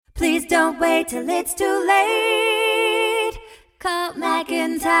Please don't wait till it's too late. Call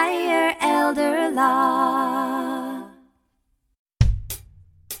McIntyre Elder Law.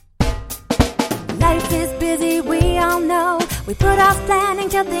 Life is busy, we all know. We put off planning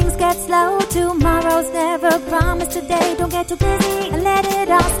till things get slow. Tomorrow's never promised today. Don't get too busy and let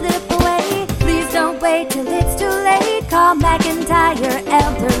it all slip away. Please don't wait till it's too late. Call McIntyre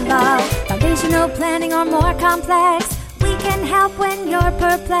Elder Law. Foundational planning or more complex. We can help when you're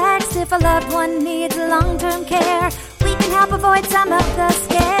perplexed. If a loved one needs long-term care, we can help avoid some of the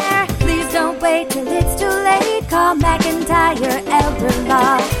scare. Please don't wait till it's too late. Call McIntyre Elder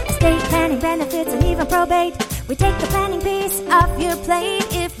Law. Estate planning, benefits, and even probate. We take the planning piece off your plate.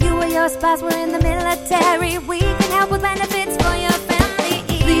 If you or your spouse were in the military, we can help with benefits for your family.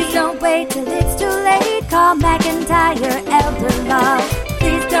 Please don't wait till it's too late. Call McIntyre Elder Law.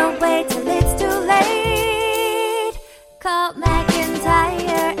 Please don't wait till it's too late. Call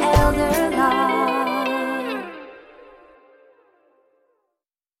McIntyre Elder Law.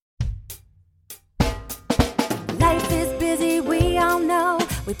 Life is busy, we all know.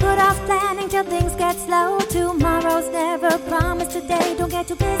 We put off planning till things get slow. Tomorrow's never promised today. Don't get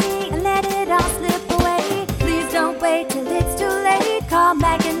too busy and let it all slip away. Please don't wait till it's too late. Call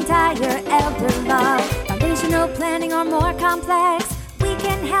McIntyre Elder Law. Foundational planning or more complex. We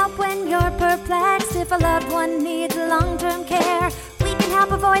can help when you're perplexed. If a loved one needs long-term care, we can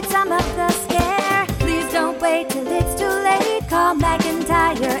help avoid some of the scare. Please don't wait till it's too late. Call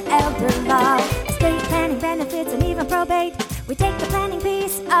McIntyre Elder Law. Estate planning, benefits, and even probate. We take the planning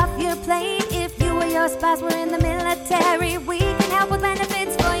piece off your plate. If you or your spouse were in the military, we can help with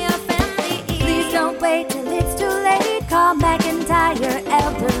benefits for your family. Please don't wait till it's too late. Call McIntyre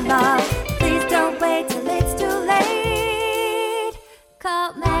Elder Law.